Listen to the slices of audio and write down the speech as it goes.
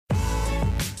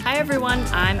Hi everyone,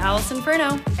 I'm Allison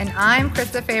Furno. And I'm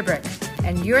Krista Fabric,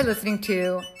 and you're listening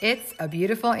to It's a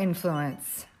Beautiful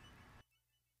Influence.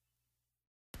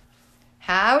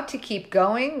 How to keep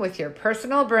going with your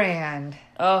personal brand.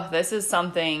 Oh, this is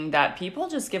something that people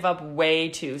just give up way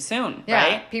too soon, Yeah,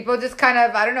 right? people just kind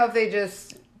of, I don't know if they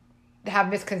just have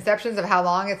misconceptions of how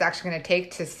long it's actually going to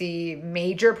take to see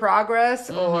major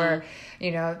progress or,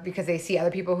 because they see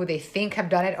other people who they think have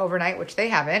done it overnight, which they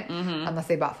haven't, unless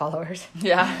they bought followers.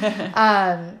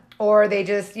 Yeah. Or they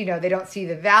just, they don't see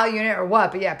the value in it or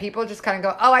what. But yeah, people just kind of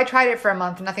go, oh, I tried it for a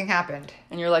month. Nothing happened.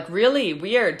 And you're like, really?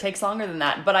 Weird. Takes longer than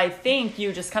that. But I think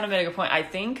you just kind of made a good point. I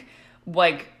think,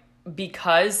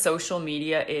 because social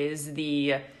media is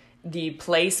the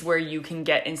place where you can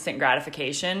get instant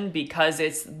gratification, because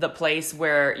it's the place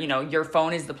where, your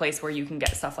phone is the place where you can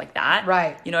get stuff like that.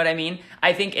 Right. You know what I mean?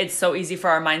 I think it's so easy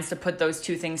for our minds to put those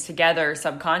two things together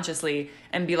subconsciously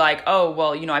and be like, oh,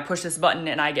 well, I push this button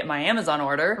and I get my Amazon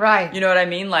order. Right. You know what I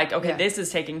mean? Like, okay, This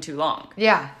is taking too long.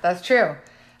 Yeah, that's true.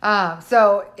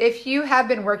 So if you have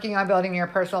been working on building your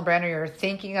personal brand or you're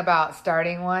thinking about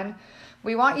starting one,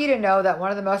 we want you to know that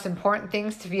one of the most important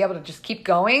things to be able to just keep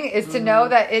going is to know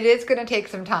that it is going to take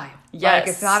some time. Yes.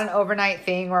 It's not an overnight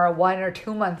thing or a 1 or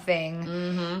 2 month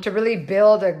thing. To really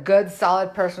build a good,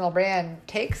 solid personal brand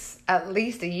takes at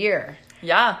least a year.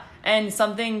 Yeah. And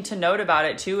something to note about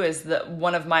it too is that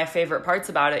one of my favorite parts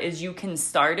about it is you can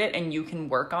start it and you can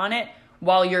work on it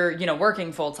while you're,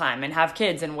 working full time and have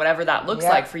kids and whatever that looks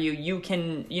like for you. You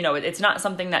can, it's not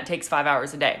something that takes 5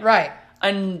 hours a day. Right.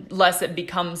 Unless it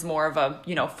becomes more of a,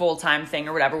 full-time thing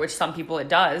or whatever, which some people it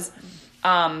does.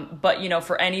 But,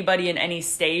 for anybody in any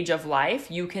stage of life,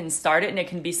 you can start it and it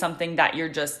can be something that you're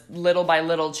just little by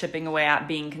little chipping away at,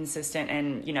 being consistent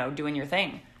and, doing your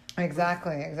thing.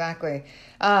 Exactly.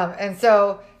 And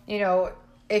so,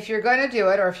 if you're going to do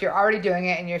it, or if you're already doing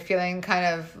it and you're feeling kind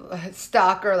of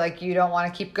stuck or like you don't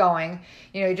want to keep going,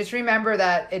 just remember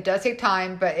that it does take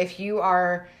time, but if you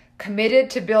are committed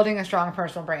to building a strong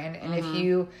personal brand, and if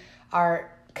you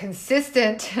are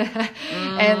consistent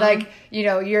and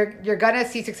you're gonna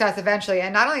see success eventually.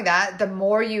 And not only that, the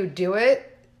more you do it,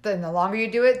 then the longer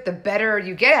you do it, the better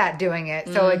you get at doing it.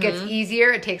 So it gets easier,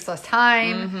 it takes less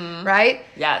time, right?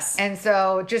 Yes. And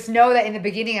so just know that in the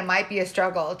beginning it might be a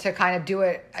struggle to kind of do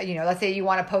it. Let's say you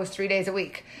want to post 3 days a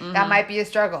week. That might be a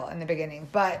struggle in the beginning,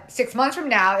 but 6 months from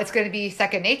now it's going to be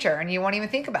second nature and you won't even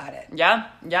think about it. Yeah,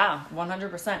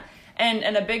 100%.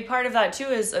 And a big part of that too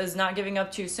is not giving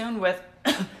up too soon with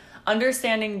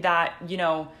understanding that,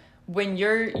 when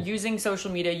you're using social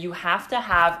media, you have to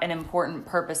have an important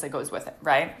purpose that goes with it,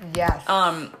 right? Yes.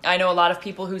 I know a lot of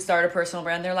people who start a personal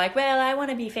brand, they're like, well, I want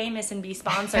to be famous and be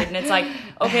sponsored. And it's like,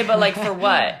 okay, but like for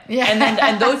what? Yeah.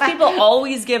 And those people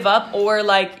always give up, or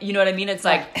like, you know what I mean? It's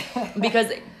like,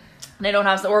 because they don't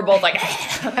have, or both like,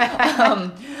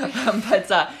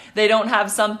 but they don't have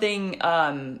something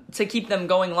to keep them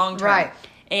going long term. Right.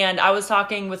 And I was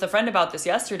talking with a friend about this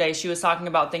yesterday. She was talking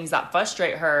about things that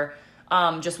frustrate her,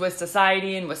 just with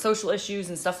society and with social issues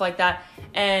and stuff like that.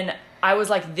 And I was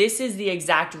like, this is the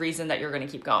exact reason that you're going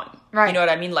to keep going. Right. You know what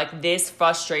I mean? Like, this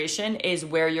frustration is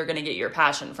where you're going to get your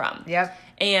passion from. Yep.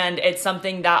 And it's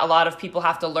something that a lot of people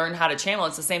have to learn how to channel.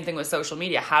 It's the same thing with social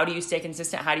media. How do you stay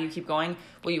consistent? How do you keep going?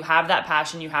 Well, you have that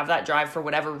passion, you have that drive for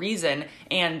whatever reason,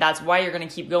 and that's why you're going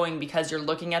to keep going, because you're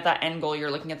looking at that end goal,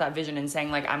 you're looking at that vision and saying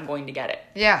like, I'm going to get it.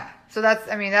 Yeah. So that's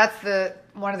the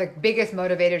one of the biggest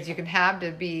motivators you can have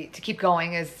to keep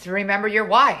going is to remember your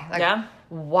why. Like,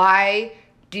 why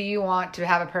do you want to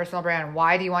have a personal brand?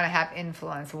 Why do you want to have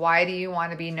influence? Why do you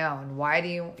want to be known? Why do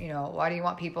you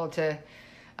want people to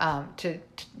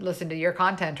listen to your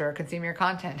content or consume your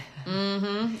content?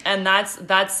 And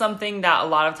that's something that a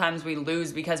lot of times we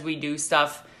lose because we do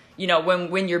stuff,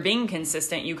 when you're being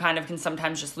consistent, you kind of can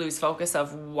sometimes just lose focus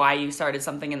of why you started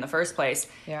something in the first place.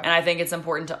 Yeah. And I think it's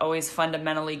important to always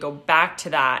fundamentally go back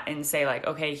to that and say like,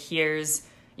 okay, here's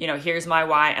my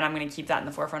why, and I'm going to keep that in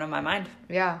the forefront of my mind.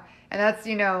 Yeah. And that's,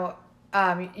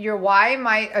 your why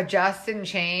might adjust and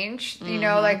change,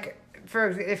 like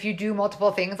if you do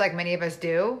multiple things like many of us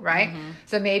do, right?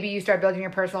 So maybe you start building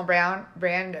your personal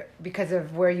brand because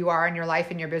of where you are in your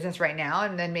life and your business right now.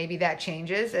 And then maybe that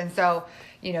changes. And so,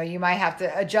 you might have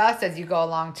to adjust as you go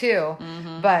along too.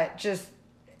 But just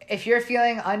if you're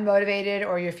feeling unmotivated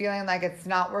or you're feeling like it's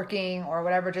not working or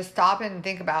whatever, just stop and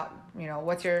think about,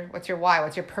 what's your why?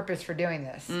 What's your purpose for doing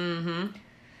this?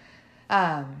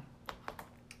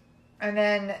 And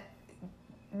then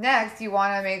next, you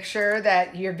want to make sure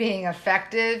that you're being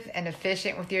effective and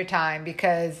efficient with your time,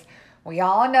 because we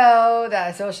all know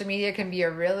that social media can be a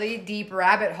really deep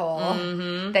rabbit hole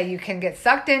that you can get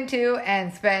sucked into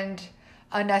and spend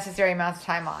unnecessary amounts of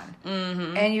time on.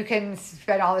 And you can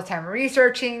spend all this time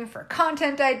researching for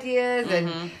content ideas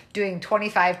and doing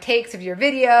 25 takes of your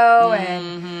video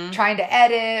and trying to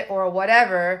edit or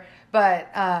whatever. But,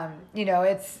 you know,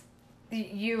 it's,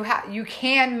 you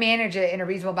can manage it in a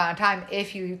reasonable amount of time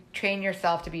if you train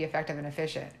yourself to be effective and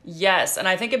efficient. Yes, and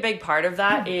I think a big part of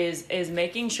that is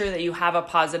making sure that you have a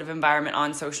positive environment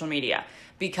on social media.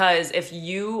 Because if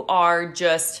you are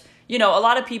just, you know, a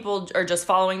lot of people are just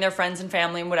following their friends and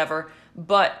family and whatever,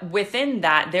 but within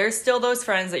that, there's still those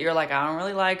friends that you're like, I don't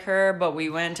really like her, but we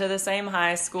went to the same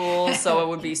high school, so it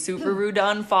would be super rude to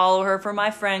unfollow her from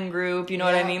my friend group, you know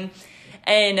what I mean?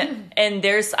 And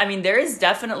there is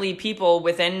definitely people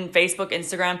within Facebook,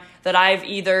 Instagram that I've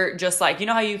either just like, you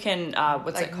know how you can,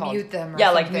 what's like it called? Mute them.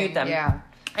 Like mute them. Yeah.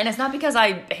 And it's not because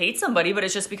I hate somebody, but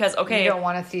it's just because, okay, you don't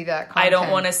want to see that content. I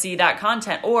don't want to see that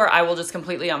content, or I will just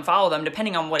completely unfollow them,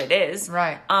 depending on what it is.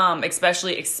 Right.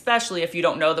 Especially if you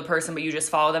don't know the person, but you just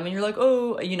follow them and you're like,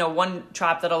 oh, you know, one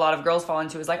trap that a lot of girls fall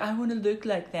into is like, I want to look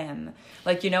like them.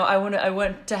 Like, you know, I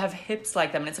want to have hips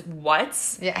like them. And it's like,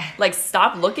 what? Yeah. Like,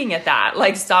 stop looking at that.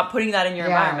 Like, stop putting that in your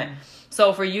environment.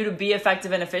 So for you to be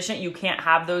effective and efficient, you can't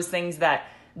have those things that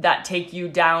take you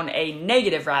down a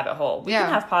negative rabbit hole. We can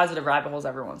have positive rabbit holes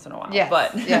every once in a while. Yes,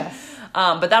 but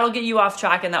but that'll get you off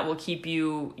track, and that will keep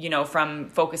you, you know, from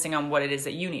focusing on what it is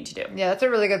that you need to do. Yeah, that's a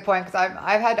really good point, because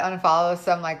I've had to unfollow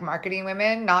some like marketing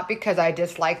women, not because I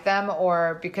dislike them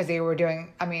or because they were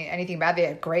doing, anything bad. They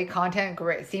had great content,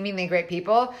 seemingly great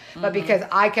people, but because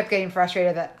I kept getting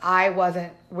frustrated that I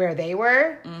wasn't where they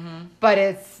were. But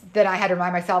it's that I had to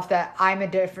remind myself that I'm a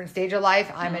different stage of life.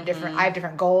 I have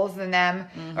different goals than them,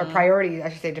 or priorities. I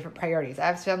should say different priorities. I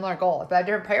have similar goals, but I have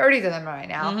different priorities than them right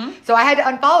now. So I had to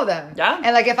unfollow them. Yeah.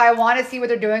 And like, if I want to see what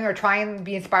they're doing or try and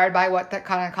be inspired by what that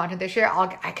kind of content they share,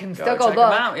 I can still go check look.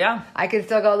 them out, yeah. I can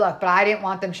still go look, but I didn't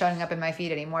want them showing up in my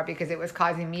feed anymore because it was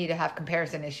causing me to have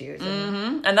comparison issues.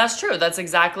 And that's true. That's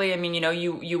exactly,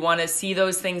 you want to see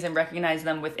those things and recognize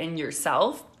them within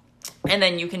yourself. And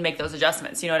then you can make those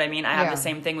adjustments. You know what I mean? I have the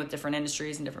same thing with different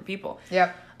industries and different people.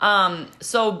 Yep.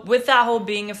 So with that whole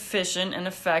being efficient and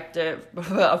effective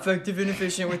and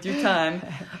efficient with your time,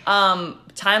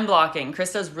 time blocking.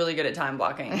 Krista's really good at time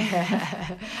blocking.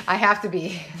 I have to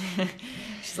be.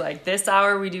 She's like, this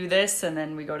hour we do this, and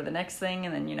then we go to the next thing,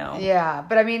 and then, Yeah,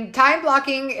 but time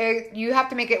blocking, you have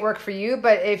to make it work for you.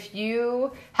 But if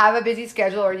you have a busy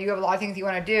schedule or you have a lot of things you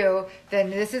want to do, then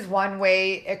this is one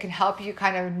way it can help you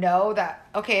kind of know that,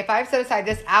 okay, if I've set aside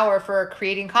this hour for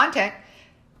creating content,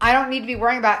 I don't need to be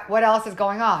worrying about what else is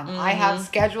going on. I have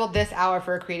scheduled this hour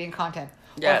for creating content,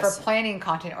 or for planning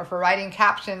content, or for writing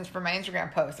captions for my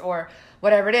Instagram posts, or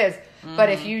whatever it is. But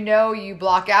if you know you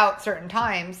block out certain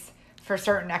times for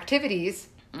certain activities,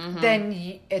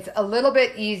 then it's a little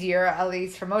bit easier, at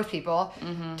least for most people,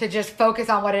 to just focus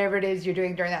on whatever it is you're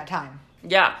doing during that time.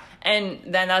 Yeah. And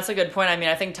then that's a good point.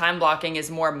 I think time blocking is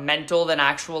more mental than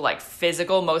actual, like,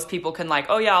 physical. Most people can, like,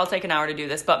 oh yeah, I'll take an hour to do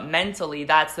this. But mentally,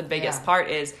 that's the biggest part,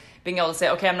 is being able to say,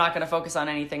 okay, I'm not going to focus on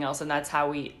anything else. And that's how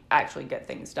we actually get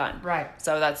things done. Right.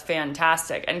 So that's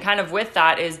fantastic. And kind of with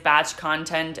that is batch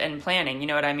content and planning. You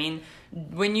know what I mean?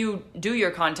 When you do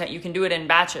your content, you can do it in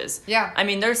batches. Yeah.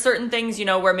 There's certain things,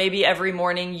 where maybe every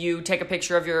morning you take a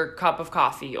picture of your cup of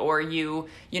coffee, or you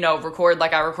record,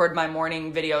 like I record my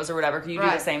morning videos or whatever. You do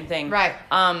the same thing. Right.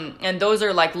 And those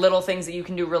are like little things that you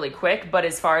can do really quick. But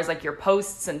as far as like your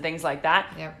posts and things like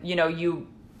that, you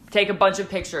take a bunch of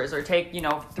pictures, or take, 3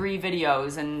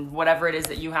 videos, and whatever it is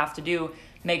that you have to do,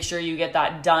 make sure you get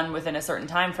that done within a certain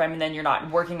time frame, and then you're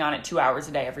not working on it 2 hours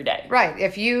a day every day. Right.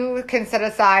 If you can set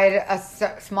aside a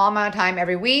small amount of time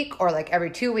every week, or like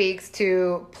every 2 weeks,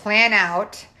 to plan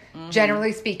out,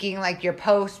 generally speaking, like your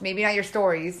posts, maybe not your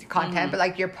stories content, but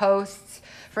like your posts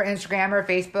for Instagram or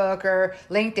Facebook or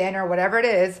LinkedIn or whatever it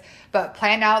is, but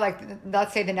plan out, like,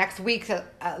 let's say the next week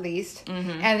at least,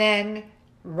 and then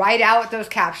write out those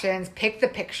captions, pick the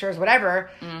pictures, whatever.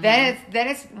 Then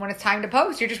it's when it's time to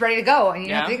post, you're just ready to go, and you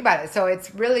don't have to think about it. So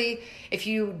it's really, if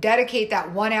you dedicate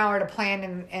that 1 hour to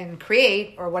plan and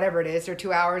create, or whatever it is, or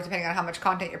 2 hours, depending on how much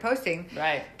content you're posting,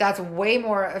 right, that's way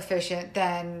more efficient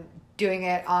than doing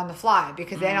it on the fly.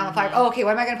 Because then on the fly, oh, okay,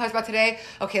 what am I going to post about today?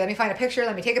 Okay, let me find a picture.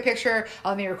 Let me take a picture. Oh,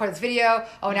 let me record this video.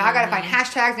 Oh, now I got to find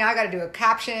hashtags. Now I got to do a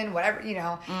caption, whatever,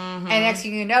 And next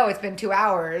thing you know, it's been 2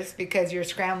 hours because you're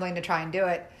scrambling to try and do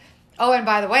it. Oh, and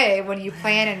by the way, when you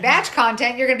plan and batch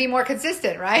content, you're going to be more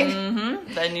consistent, right?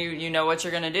 Then you know what you're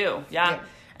going to do. Yeah.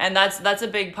 And that's a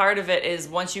big part of it, is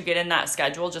once you get in that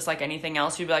schedule, just like anything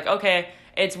else, you'd be like, okay,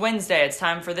 it's Wednesday. It's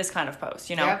time for this kind of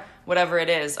post, whatever it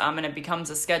is. And it becomes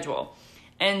a schedule.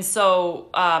 And so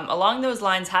along those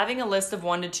lines, having a list of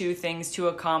 1 to 2 things to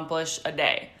accomplish a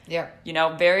day. Yep. You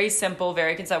know, very simple,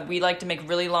 very concise. We like to make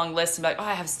really long lists and be like, oh,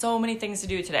 I have so many things to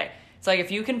do today. It's like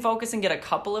if you can focus and get a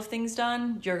couple of things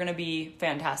done, you're going to be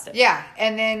fantastic. Yeah.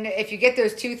 And then if you get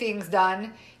those 2 things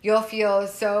done, you'll feel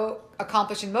so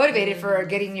accomplished and motivated for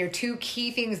getting your 2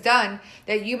 key things done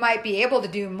that you might be able to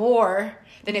do more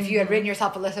than if you had written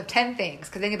yourself a list of 10 things.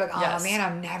 Because then you're like, oh man,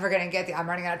 I'm never going to get I'm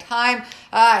running out of time.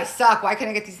 I suck. Why can't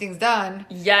I get these things done?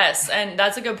 Yes. And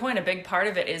that's a good point. A big part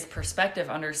of it is perspective,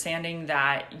 understanding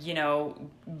that, you know,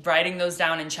 writing those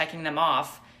down and checking them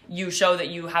off, you show that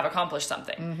you have accomplished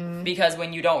something. Because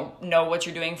when you don't know what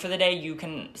you're doing for the day, you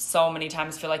can so many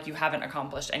times feel like you haven't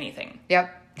accomplished anything.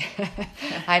 Yep.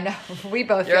 I know. We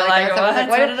both You're feel like that.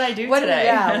 what did I do today?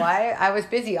 Yeah, why? I was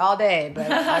busy all day,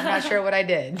 but I'm not sure what I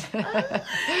did.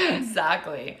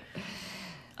 Exactly.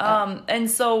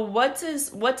 And so what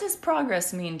does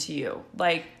progress mean to you?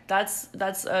 Like that's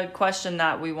a question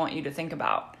that we want you to think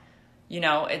about. You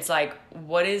know, it's like,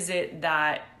 what is it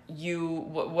that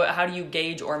how do you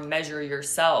gauge or measure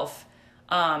yourself?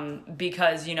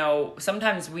 Because, you know,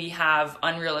 sometimes we have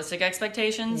unrealistic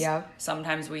expectations. Yep.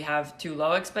 Sometimes we have too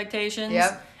low expectations.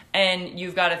 Yep. And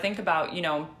you've got to think about, you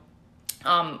know,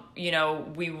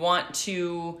 we want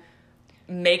to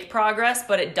make progress,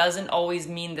 but it doesn't always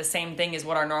mean the same thing as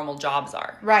what our normal jobs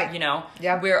are. Right. You know,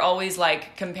 Yep. We're always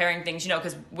like comparing things, you know,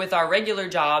 because with our regular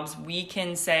jobs, we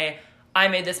can say, I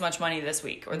made this much money this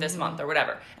week or this month or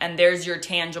whatever. And there's your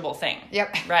tangible thing.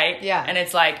 Yep. Right? Yeah. And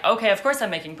it's like, okay, of course I'm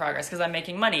making progress because I'm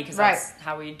making money because that's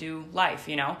how we do life,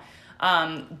 you know?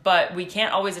 But we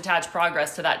can't always attach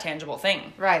progress to that tangible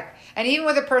thing. Right. And even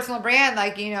with a personal brand,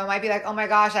 like, you know, it might be like, oh my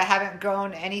gosh, I haven't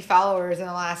grown any followers in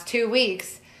the last 2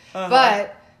 weeks.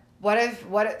 But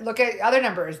look at other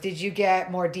numbers. Did you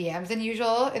get more DMs than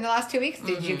usual in the last 2 weeks?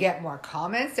 Did you get more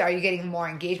comments? Are you getting more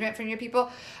engagement from your people?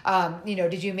 You know,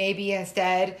 did you maybe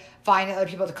instead find other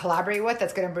people to collaborate with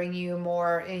that's going to bring you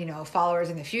more, you know, followers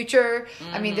in the future?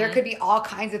 I mean, there could be all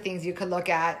kinds of things you could look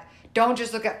at. Don't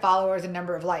just look at followers and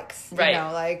number of likes. Right. You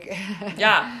know, like.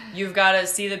 Yeah. You've got to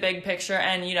see the big picture.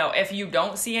 And, you know, if you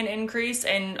don't see an increase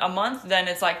in a month, then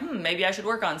it's like, maybe I should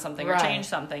work on something or change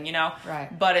something, you know?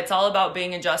 Right. But it's all about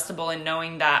being adjustable and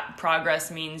knowing that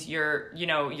progress means you're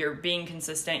being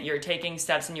consistent, you're taking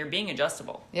steps, and you're being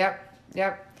adjustable. Yep.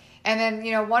 And then,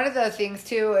 you know, one of the things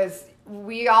too is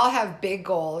we all have big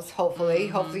goals, hopefully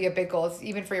you have big goals,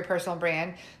 even for your personal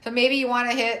brand. So maybe you want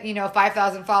to hit, you know,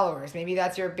 5,000 followers. Maybe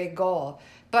that's your big goal,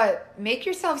 but make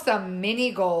yourself some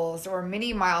mini goals or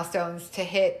mini milestones to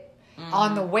hit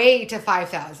on the way to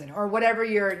 5,000 or whatever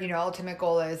your, you know, ultimate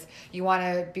goal is. You want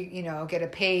to be, you know, get a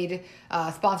paid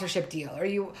sponsorship deal or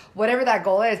whatever that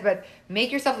goal is, but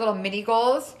make yourself little mini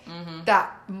goals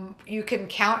that you can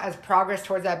count as progress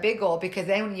towards that big goal, because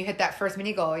then when you hit that first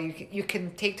mini goal, you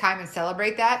can take time and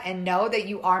celebrate that and know that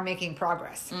you are making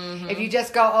progress. If you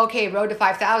just go, okay, road to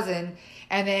 5,000,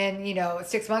 and then, you know,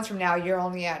 6 months from now, you're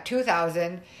only at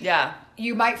 2,000. Yeah.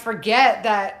 You might forget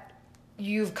that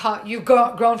you've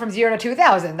grown from 0 to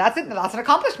 2,000. That's an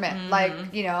accomplishment. Like,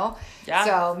 you know,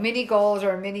 so mini goals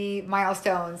or mini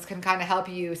milestones can kind of help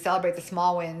you celebrate the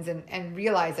small wins and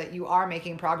realize that you are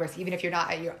making progress, even if you're not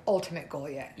at your ultimate goal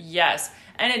yet. Yes.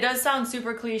 And it does sound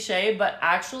super cliche, but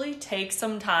actually take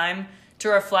some time to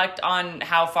reflect on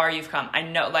how far you've come. I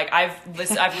know, like I've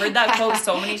heard that quote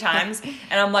so many times,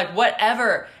 and I'm like,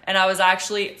 whatever. And I was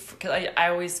actually, because I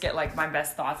always get like my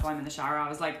best thoughts while I'm in the shower. I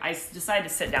was like, I decided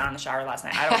to sit down in the shower last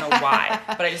night. I don't know why,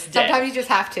 but I just did. Sometimes you just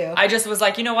have to. I just was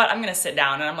like, you know what? I'm going to sit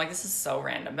down. And I'm like, this is so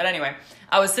random. But anyway,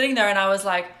 I was sitting there and I was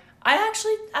like, I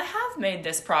have made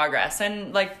this progress.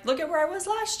 And like, look at where I was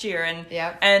last year. And,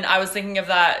 and I was thinking of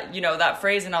that, you know, that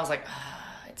phrase, and I was like,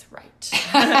 it's right.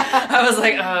 I was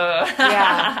like,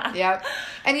 Yep.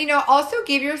 And, you know, also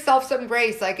give yourself some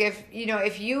grace. Like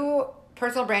if you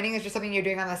personal branding is just something you're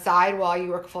doing on the side while you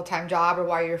work a full-time job or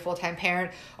while you're a full-time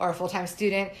parent or a full-time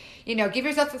student, you know, give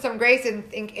yourself some grace and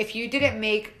think if you didn't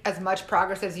make as much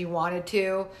progress as you wanted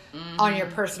to on your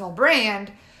personal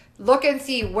brand, look and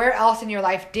see where else in your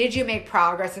life did you make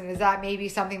progress, and is that maybe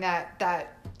something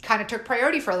that kind of took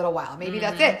priority for a little while. Maybe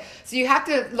that's it. So you have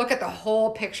to look at the whole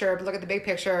picture, look at the big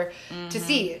picture to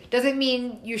see. Doesn't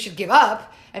mean you should give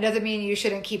up, and doesn't mean you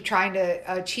shouldn't keep trying to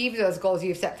achieve those goals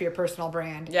you've set for your personal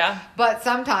brand. Yeah. But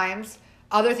sometimes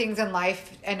other things in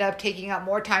life end up taking up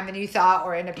more time than you thought,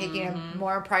 or end up taking a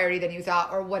more priority than you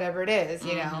thought, or whatever it is,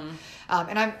 you know.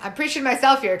 And I'm preaching to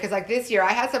myself here, because like this year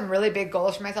I had some really big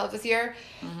goals for myself this year,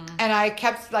 and I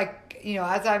kept like, you know,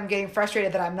 as I'm getting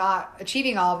frustrated that I'm not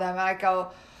achieving all of them, and I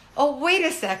go, oh, wait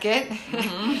a second.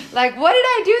 Like, what did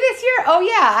I do this year? Oh,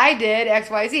 yeah, I did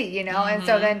XYZ, you know? And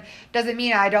so then doesn't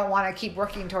mean I don't want to keep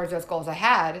working towards those goals I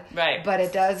had. Right. But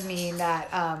it does mean that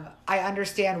I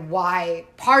understand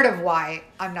part of why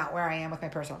I'm not where I am with my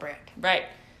personal brand. Right.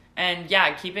 And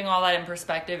yeah, keeping all that in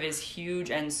perspective is huge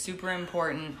and super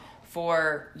important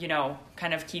for, you know,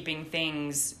 kind of keeping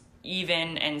things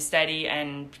even and steady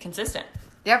and consistent.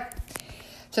 Yep.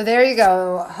 So there you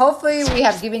go. Hopefully we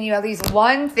have given you at least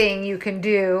one thing you can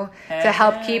do to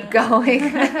help keep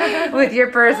going with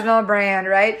your personal brand,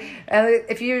 right?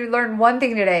 If you learned one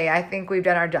thing today, I think we've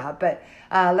done our job. But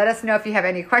let us know if you have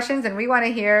any questions, and we want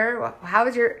to hear, how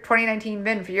has your 2019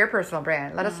 been for your personal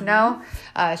brand? Let us know.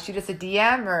 Shoot us a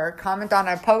DM or comment on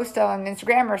a post on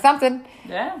Instagram or something.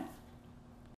 Yeah.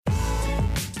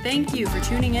 Thank you for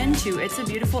tuning in to It's a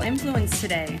Beautiful Influence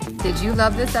today. Did you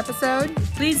love this episode?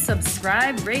 Please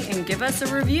subscribe, rate, and give us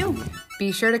a review.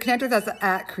 Be sure to connect with us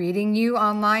at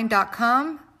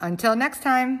creatingyouonline.com. Until next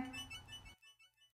time.